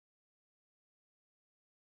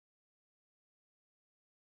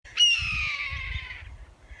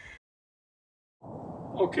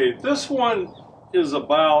Okay, this one is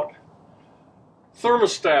about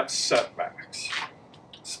thermostat setbacks,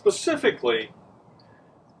 specifically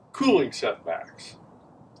cooling setbacks.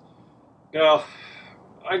 Now,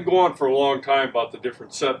 I can go on for a long time about the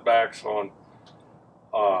different setbacks on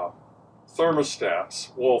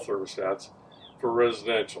thermostats, wall thermostats, for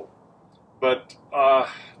residential. But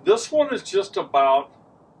this one is just about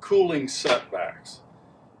cooling setbacks.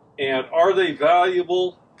 And are they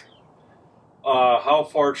valuable? How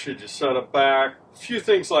far should you set them back? A few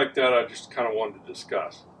things like that I just kind of wanted to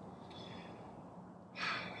discuss.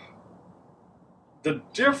 The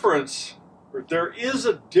difference, or there is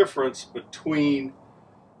a difference between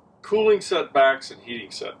cooling setbacks and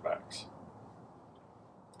heating setbacks.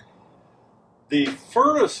 The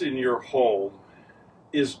furnace in your home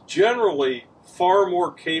is generally far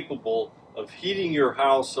more capable of heating your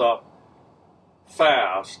house up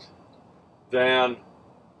fast than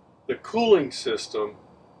the cooling system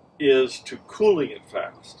is to cooling it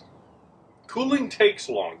fast. Cooling takes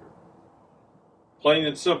longer. Plain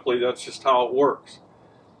and simply, that's just how it works.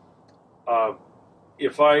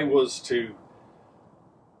 If I was to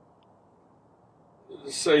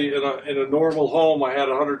say in a normal home I had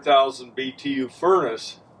a 100,000 BTU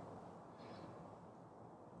furnace,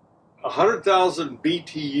 100,000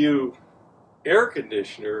 BTU air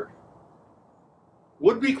conditioner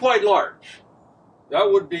would be quite large. That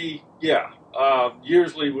would be, yeah.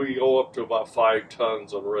 Usually we go up to about 5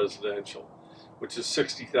 tons on residential, which is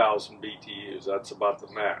 60,000 BTUs. That's about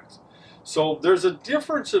the max. So there's a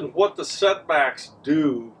difference in what the setbacks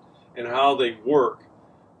do and how they work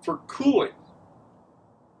for cooling.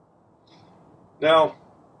 Now,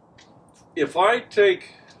 if I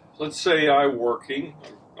take, let's say I'm working,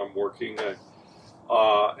 and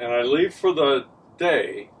I leave for the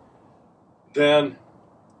day, then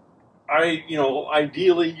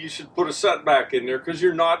ideally you should put a setback in there because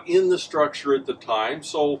you're not in the structure at the time.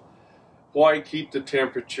 So why keep the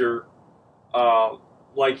temperature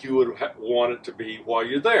like you would want it to be while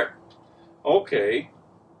you're there? Okay,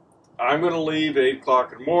 I'm going to leave 8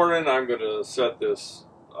 o'clock in the morning. I'm going to set this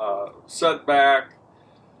setback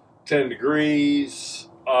 10 degrees.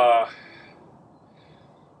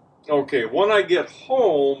 Okay, when I get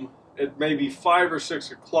home at maybe 5 or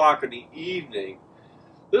 6 o'clock in the evening,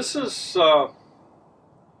 this is a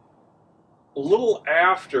little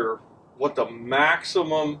after what the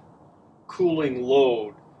maximum cooling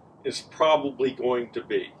load is probably going to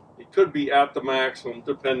be. It could be at the maximum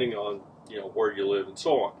depending on where you live and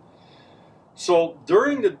so on. So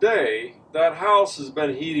during the day, that house has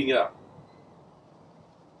been heating up.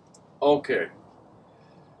 Okay.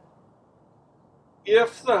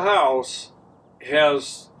 If the house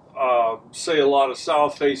has say a lot of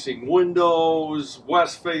south-facing windows,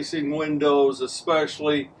 west-facing windows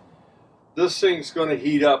especially, this thing's going to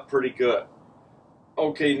heat up pretty good.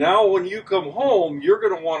 Okay, now when you come home, you're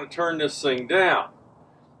going to want to turn this thing down.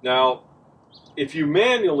 Now, if you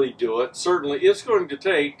manually do it, certainly it's going to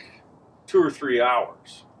take 2 or 3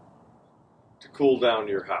 hours to cool down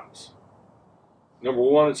your house. Number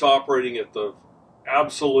one, it's operating at the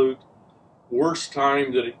absolute worst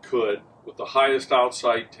time that it could, with the highest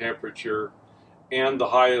outside temperature and the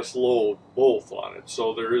highest load both on it.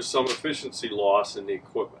 So there is some efficiency loss in the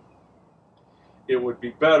equipment. It would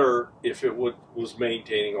be better if it was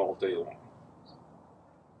maintaining all day long.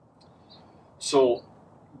 So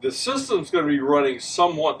the system's going to be running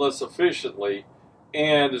somewhat less efficiently,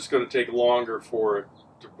 and it's going to take longer for it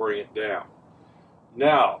to bring it down.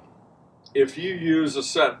 Now, if you use a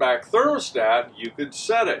setback thermostat, you could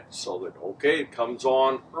set it so that, okay, it comes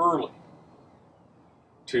on early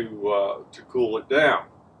to cool it down.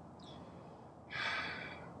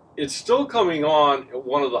 It's still coming on at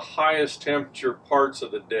one of the highest temperature parts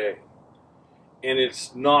of the day, and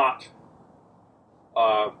it's not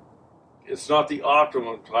the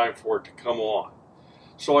optimum time for it to come on.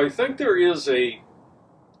 So I think there is a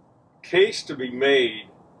case to be made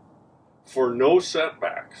for no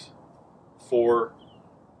setbacks for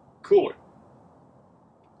cooling.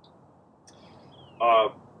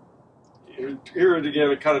 Here again,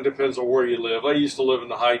 it kind of depends on where you live. I used to live in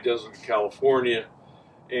the high desert of California,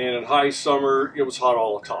 and in high summer, it was hot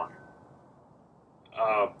all the time.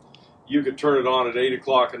 You could turn it on at 8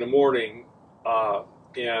 o'clock in the morning,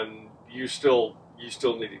 and you still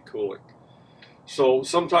needed cooling. So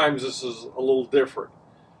sometimes this is a little different.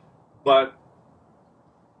 But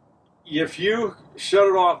if you shut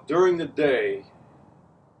it off during the day,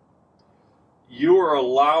 you are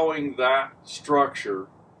allowing that structure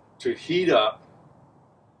to heat up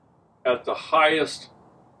at the highest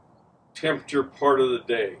temperature part of the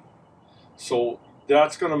day. So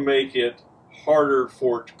that's going to make it harder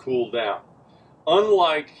for it to cool down.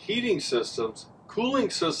 Unlike heating systems, cooling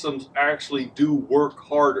systems actually do work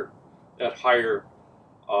harder at higher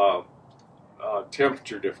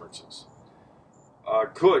temperature differences.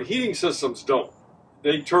 Heating systems don't.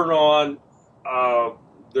 They turn on,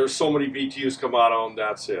 there's so many BTUs come out of them,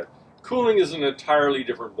 that's it. Cooling is an entirely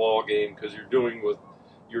different ball game because you're dealing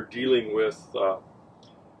with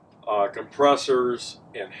compressors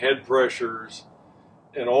and head pressures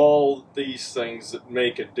and all these things that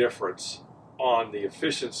make a difference on the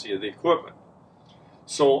efficiency of the equipment.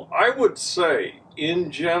 So I would say,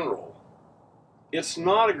 in general, it's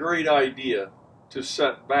not a great idea to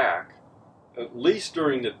set back, at least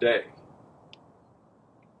during the day.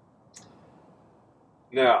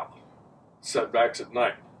 Now, setbacks at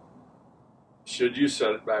night. Should you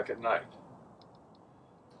set it back at night?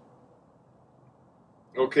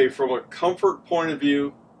 Okay, from a comfort point of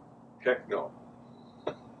view, heck no.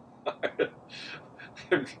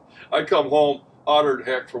 I come home hotter than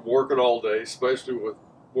heck from working all day, especially with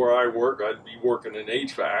where I work. I'd be working in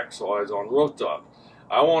HVAC, so I was on rooftop.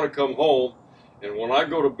 I want to come home, and when I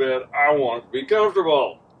go to bed, I want it to be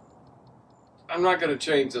comfortable. I'm not going to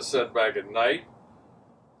change the setback at night.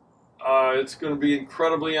 It's going to be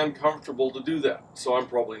incredibly uncomfortable to do that, so I'm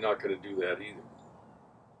probably not going to do that either.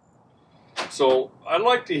 So I'd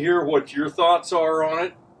like to hear what your thoughts are on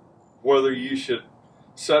it, whether you should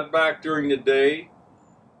set back during the day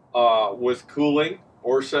with cooling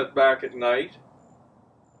or set back at night.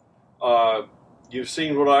 You've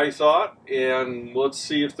seen what I thought, and let's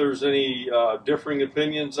see if there's any differing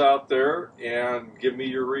opinions out there, and give me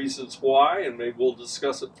your reasons why, and maybe we'll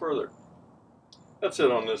discuss it further. That's it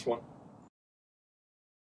on this one.